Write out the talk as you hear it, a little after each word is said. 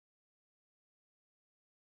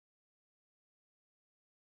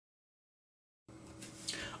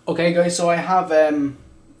Okay guys, so I have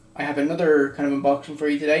another kind of unboxing for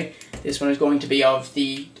you today. This one is going to be of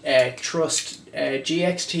the Trust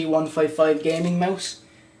GXT 155 gaming mouse.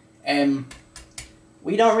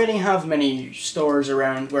 We don't really have many stores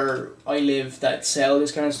around where I live that sell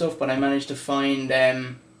this kind of stuff, but I managed to find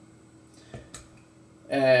a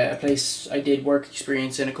place I did work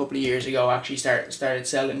experience in a couple of years ago. Actually started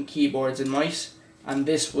selling keyboards and mice, and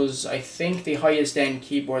this was, I think, the highest end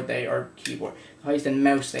highest end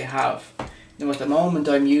mouse they have. Now at the moment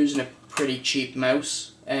I'm using a pretty cheap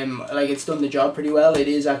mouse. Like, it's done the job pretty well. It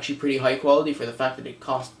is actually pretty high quality for the fact that it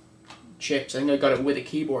cost chips. I think I got it with a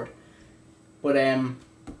keyboard. But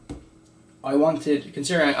I wanted,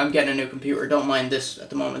 considering I'm getting a new computer, don't mind this at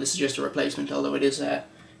the moment. This is just a replacement, although it is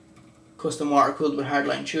custom water cooled with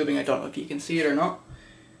hardline tubing. I don't know if you can see it or not.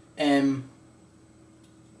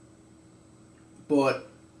 But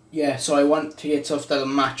yeah, so I want to get stuff that'll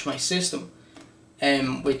match my system.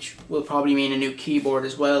 Which will probably mean a new keyboard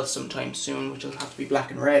as well sometime soon, which will have to be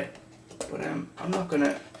black and red. But I'm not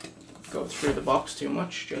gonna go through the box too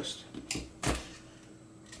much. Just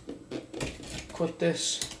cut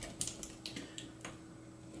this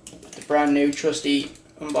with the brand new trusty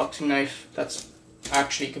unboxing knife. That's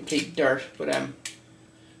actually complete dirt, but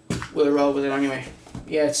we'll roll with it anyway.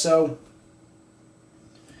 Yeah, so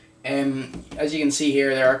as you can see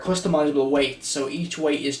here, there are customizable weights. So each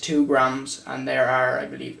weight is 2 grams, and there are, I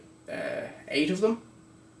believe, 8 of them.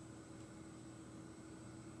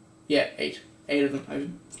 Yeah, 8 of them. I was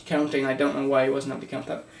counting. I don't know why I wasn't able to count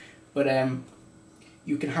that, but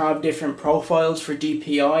you can have different profiles for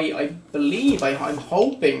DPI. I believe, I'm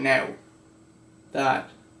hoping now that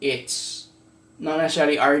it's not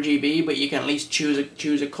necessarily RGB, but you can at least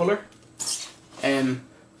choose a color.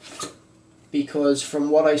 Because from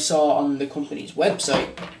what I saw on the company's website,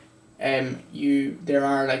 there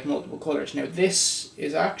are like multiple colors. Now this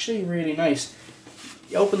is actually really nice.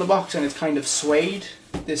 You open the box and it's kind of suede.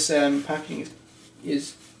 This packaging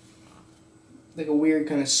is like a weird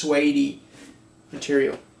kind of suede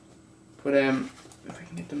material. But if I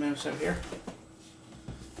can get the mouse out here,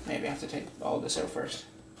 maybe I have to take all this out first.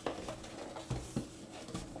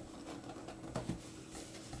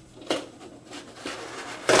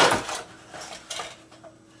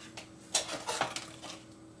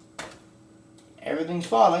 Everything's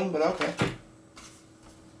falling, but okay.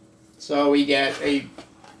 So we get a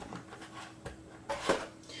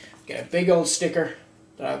big old sticker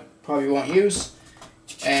that I probably won't use.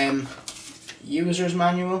 User's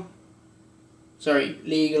manual. Sorry,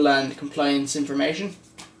 legal and compliance information.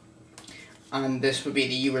 And this would be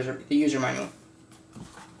the user manual.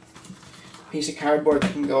 Piece of cardboard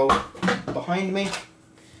that can go behind me.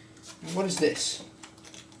 And what is this?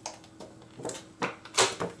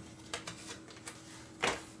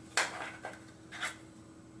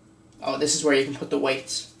 Oh, this is where you can put the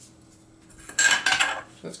weights.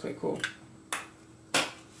 So that's quite cool.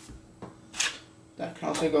 That can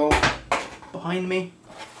also go behind me.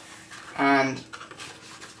 And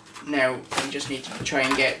now we just need to try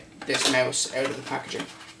and get this mouse out of the packaging.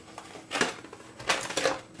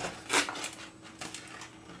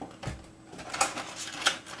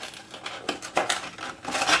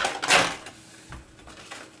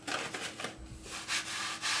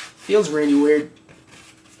 Feels really weird.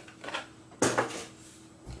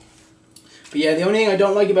 But yeah, the only thing I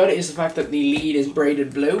don't like about it is the fact that the lead is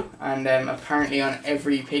braided blue, and apparently on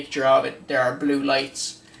every picture of it there are blue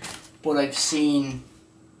lights. But I've seen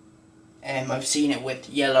it with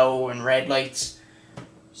yellow and red lights.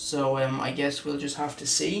 So I guess we'll just have to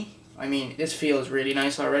see. I mean, this feels really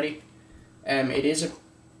nice already. It is a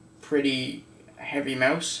pretty heavy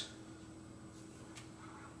mouse.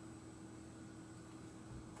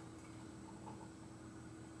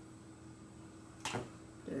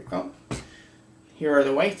 There we go. Here are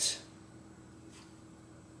the weights.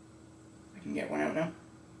 I can get one out now.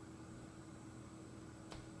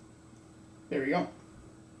 There we go.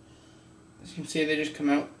 As you can see, they just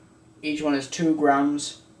come out. Each one is 2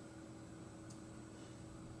 grams.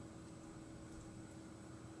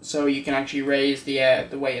 So you can actually raise the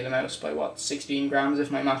weight of the mouse by what, 16 grams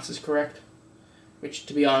if my maths is correct. Which,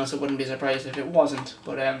 to be honest, I wouldn't be surprised if it wasn't,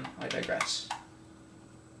 but I digress.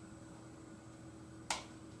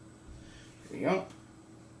 There we go.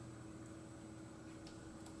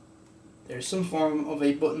 There's some form of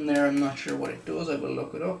a button there. I'm not sure what it does. I will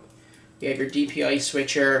look it up. You have your DPI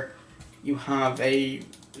switcher. You have I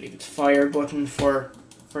believe it's fire button for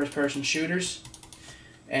first-person shooters.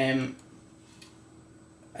 Another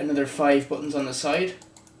 5 buttons on the side,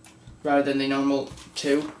 rather than the normal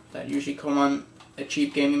 2 that usually come on a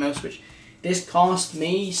cheap gaming mouse. Which this cost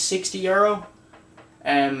me €60.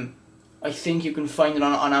 I think you can find it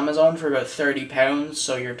on Amazon for about £30,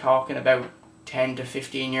 so you're talking about 10 to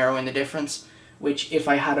 15 euro in the difference, which if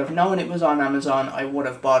I had have known it was on Amazon, I would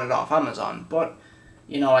have bought it off Amazon, but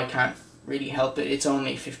you know, I can't really help it. It's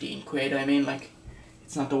only 15 quid. I mean, like,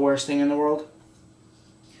 it's not the worst thing in the world.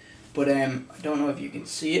 But I don't know if you can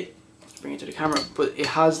see it. Let's bring it to the camera. But it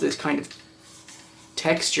has this kind of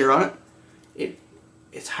texture on it.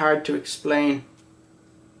 It's hard to explain.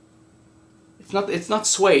 It's not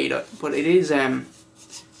suede, but it is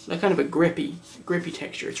like kind of a grippy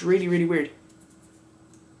texture. It's really, really weird.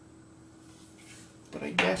 But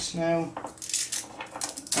I guess now,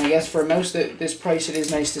 I guess for most of this price, it is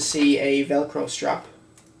nice to see a Velcro strap,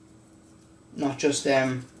 not just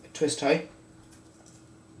a twist tie.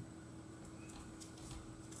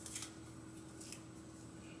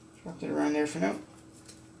 Wrap it around there for now.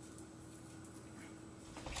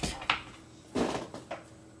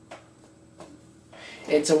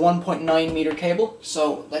 It's a 1.9 meter cable,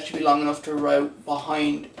 so that should be long enough to route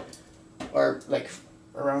behind, or like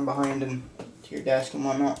around behind and to your desk and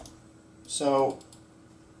whatnot. So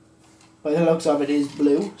by the looks of it, is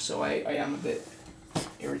blue, so I am a bit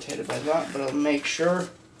irritated by that, but I'll make sure.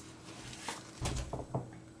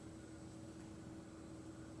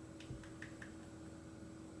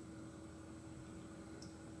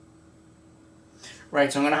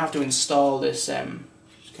 Right, so I'm going to have to install this kind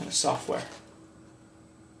of software,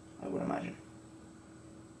 I would imagine.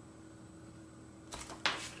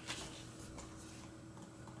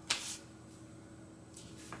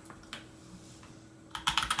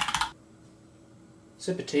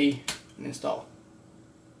 Sip of tea and install.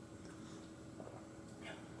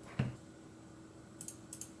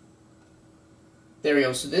 There we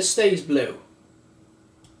go, so this stays blue.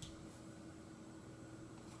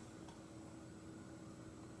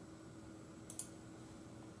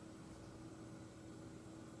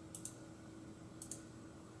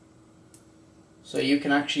 So you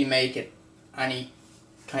can actually make it any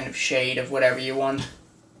kind of shade of whatever you want.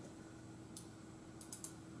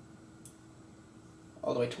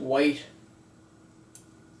 All the way to white.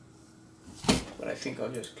 But I think I'll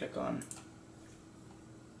just click on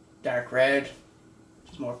dark red,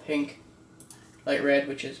 which is more pink. Light red,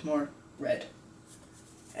 which is more red.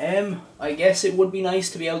 I guess it would be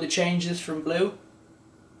nice to be able to change this from blue,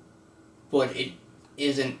 but it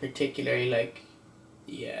isn't particularly like,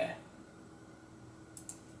 yeah.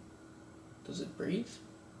 Does it breathe?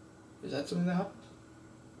 Is that something that happens?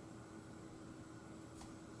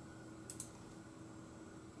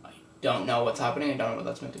 I don't know what's happening. I don't know what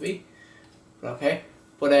that's meant to be. But okay.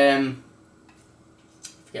 But I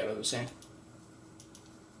forget what I was saying.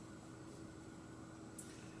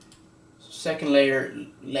 So second layer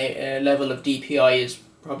level of DPI is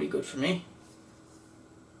probably good for me.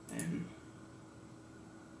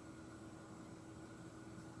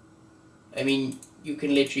 I mean, you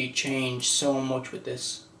can literally change so much with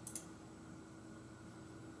this.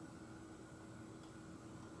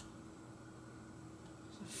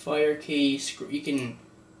 Fire key, you can.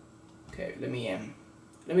 Okay, let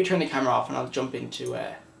me turn the camera off and I'll jump into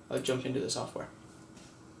the software.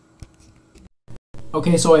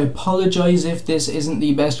 Okay, so I apologize if this isn't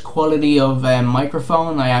the best quality of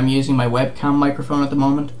microphone. I am using my webcam microphone at the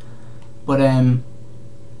moment, but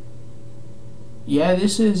yeah,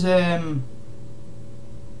 this is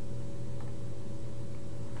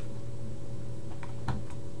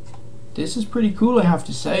pretty cool, I have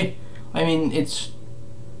to say. I mean, it's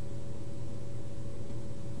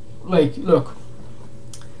like, look,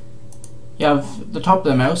 you have the top of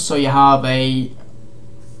the mouse, so you have a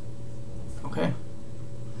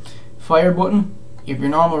fire button. You have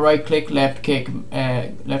your normal right click, left click,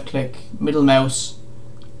 middle mouse.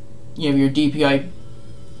 You have your DPI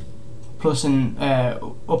plus and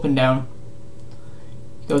up and down.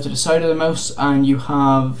 You go to the side of the mouse and you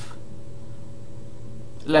have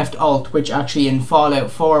left alt, which actually in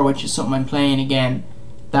Fallout 4, which is something I'm playing again,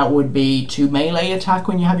 that would be to melee attack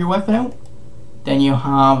when you have your weapon out. Then you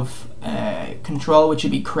have control, which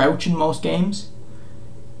would be crouch in most games.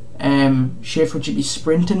 Shift, which would be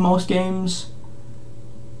sprint in most games.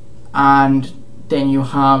 And then you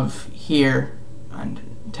have here, and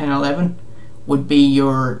 10, 11 would be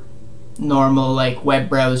your normal like web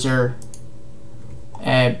browser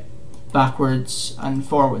backwards and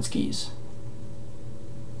forwards keys,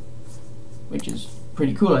 which is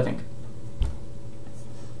pretty cool, I think.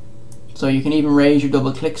 So you can even raise your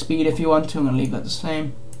double click speed if you want to. I'm going to leave that the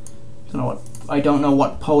same. I don't know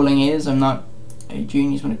what polling is. I'm not a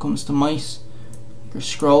genius when it comes to mice. Your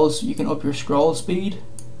scrolls, you can up your scroll speed,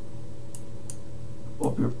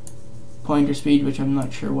 up your pointer speed, which I'm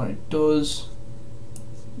not sure what it does.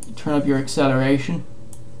 turn up your acceleration.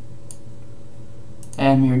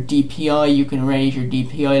 Your DPI, you can raise your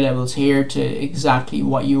DPI levels here to exactly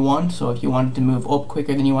what you want. So if you wanted to move up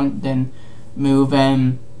quicker than you want, then move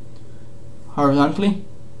horizontally,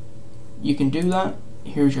 you can do that.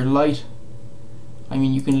 Here's your light. I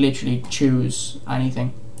mean, you can literally choose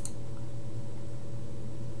anything.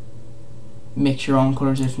 Mix your own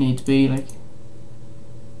colors if needs be, like.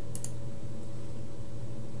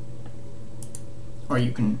 Or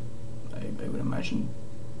you can, I would imagine,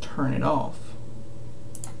 turn it off.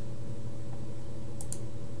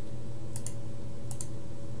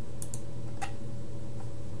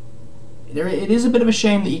 It is a bit of a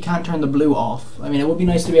shame that you can't turn the blue off. I mean, it would be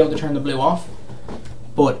nice to be able to turn the blue off,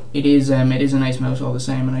 but it is a nice mouse all the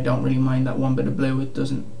same, and I don't really mind that one bit of blue. It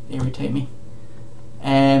doesn't irritate me.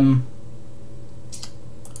 And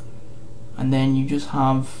then you just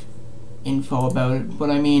have info about it. But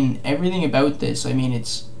I mean, everything about this, I mean,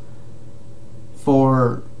 it's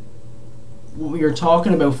for, you're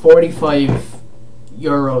talking about 45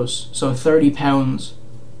 euros, so £30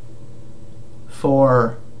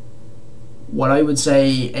 for what I would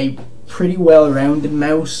say a pretty well-rounded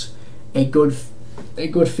mouse, a good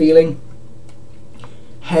feeling,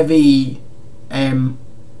 heavy,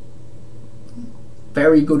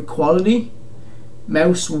 very good quality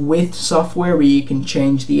mouse with software where you can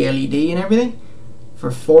change the LED and everything for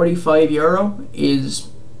 €45 is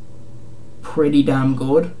pretty damn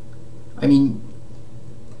good. I mean,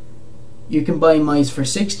 you can buy mice for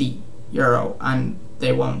 €60 and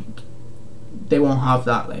they won't have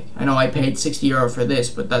that. Like, I know I paid €60 for this,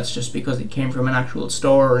 but that's just because it came from an actual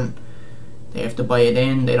store and they have to buy it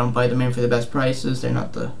in. They don't buy them in for the best prices. They're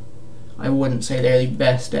not the, I wouldn't say they're the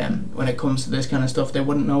best when it comes to this kind of stuff. They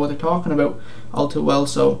wouldn't know what they're talking about all too well,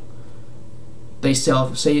 so they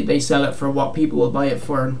sell it for what people will buy it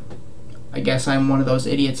for. I guess I'm one of those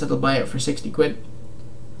idiots that'll buy it for 60 quid.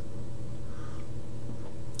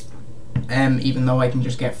 Even though I can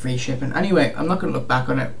just get free shipping. Anyway, I'm not going to look back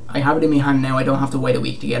on it. I have it in my hand now. I don't have to wait a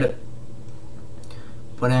week to get it.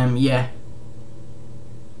 But yeah.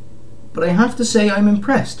 But I have to say I'm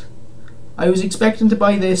impressed. I was expecting to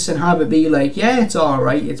buy this and have it be like, yeah, it's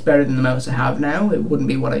alright, it's better than the mouse I have now. It wouldn't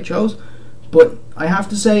be what I chose. But I have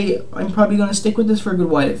to say, I'm probably going to stick with this for a good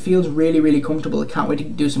while. It feels really, really comfortable. I can't wait to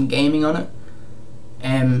do some gaming on it.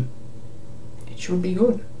 It should be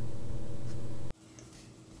good.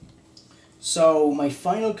 So my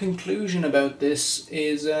final conclusion about this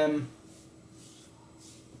is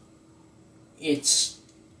it's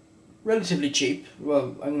relatively cheap.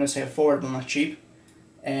 Well, I'm going to say affordable, not cheap.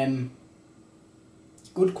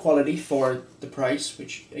 Good quality for the price,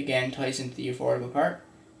 which again ties into the affordable part.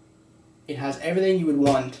 It has everything you would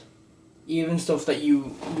want, even stuff that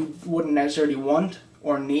you wouldn't necessarily want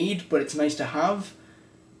or need, but it's nice to have.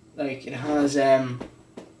 Like, it has the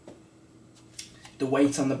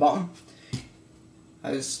weights on the bottom.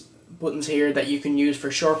 Has buttons here that you can use for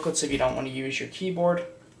shortcuts if you don't want to use your keyboard.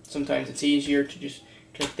 Sometimes it's easier to just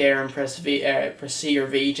click there and press C or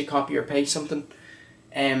V to copy or paste something.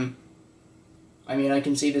 I mean, I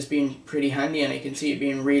can see this being pretty handy, and I can see it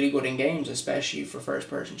being really good in games, especially for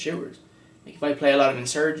first-person shooters. Like, if I play a lot of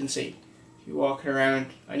Insurgency, if you're walking around,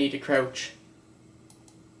 I need to crouch,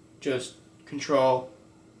 just control,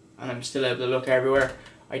 and I'm still able to look everywhere.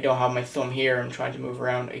 I don't have my thumb here, I'm trying to move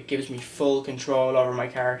around. It gives me full control over my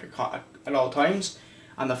character at all times.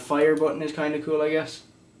 And the fire button is kind of cool, I guess.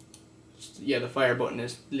 Yeah, the fire button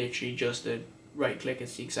is literally just a right click,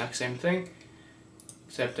 it's the exact same thing.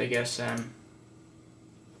 Except, I guess,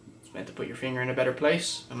 it's meant to put your finger in a better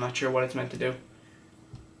place. I'm not sure what it's meant to do.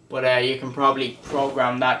 But you can probably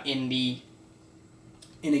program that in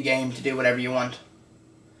a game to do whatever you want.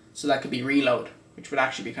 So that could be reload, which would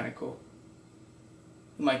actually be kind of cool.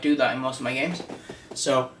 I might do that in most of my games.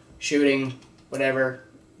 So shooting, whatever,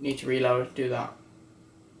 need to reload, do that.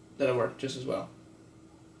 That'll work just as well.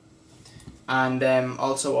 And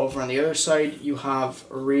also over on the other side, you have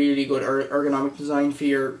a really good ergonomic design for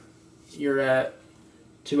your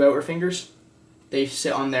two outer fingers. They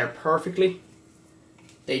sit on there perfectly.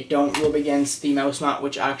 They don't rub against the mouse mat,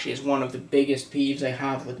 which actually is one of the biggest peeves I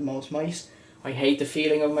have with most mice. I hate the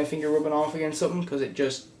feeling of my finger rubbing off against something because it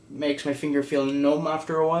just makes my finger feel numb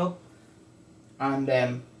after a while.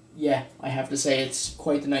 And yeah, I have to say it's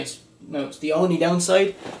quite a nice mouse. The only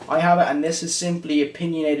downside I have it, and this is simply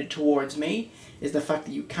opinionated towards me, is the fact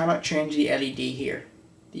that you cannot change the LED here.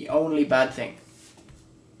 The only bad thing.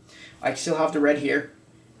 I still have the red here.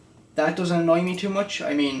 That doesn't annoy me too much.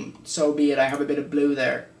 I mean, so be it. I have a bit of blue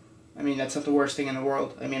there. I mean, that's not the worst thing in the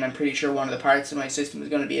world. I mean, I'm pretty sure one of the parts of my system is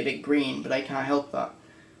going to be a bit green, but I can't help that.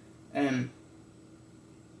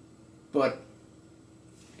 but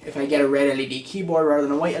if I get a red LED keyboard rather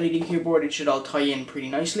than a white LED keyboard, it should all tie in pretty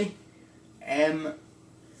nicely.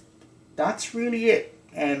 That's really it.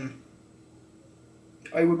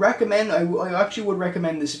 I would recommend, I actually would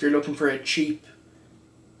recommend this if you're looking for a cheap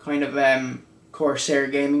kind of Corsair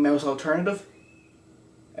gaming mouse alternative.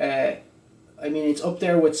 I mean, it's up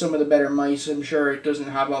there with some of the better mice. I'm sure it doesn't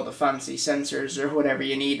have all the fancy sensors or whatever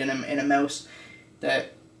you need in a mouse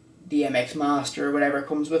that the MX Master or whatever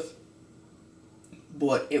comes with.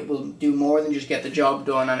 But it will do more than just get the job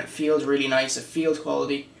done, and it feels really nice. It feels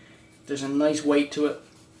quality. There's a nice weight to it.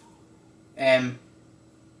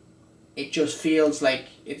 It just feels like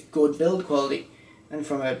it's good build quality, and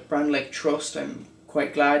from a brand like Trust, I'm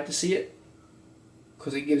quite glad to see it,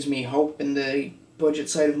 because it gives me hope in the budget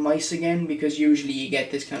side of mice again, because usually you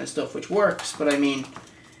get this kind of stuff which works, but I mean,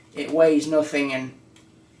 it weighs nothing, and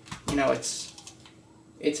you know, it's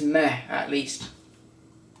meh at least,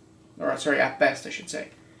 or sorry, at best I should say.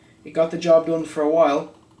 It got the job done for a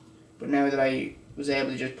while, but now that I was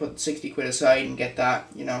able to just put 60 quid aside and get that,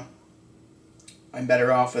 you know, I'm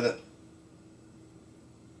better off with it.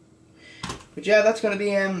 But yeah, that's gonna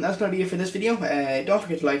be it for this video. Don't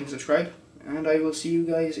forget to like and subscribe, and I will see you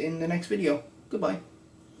guys in the next video. Goodbye.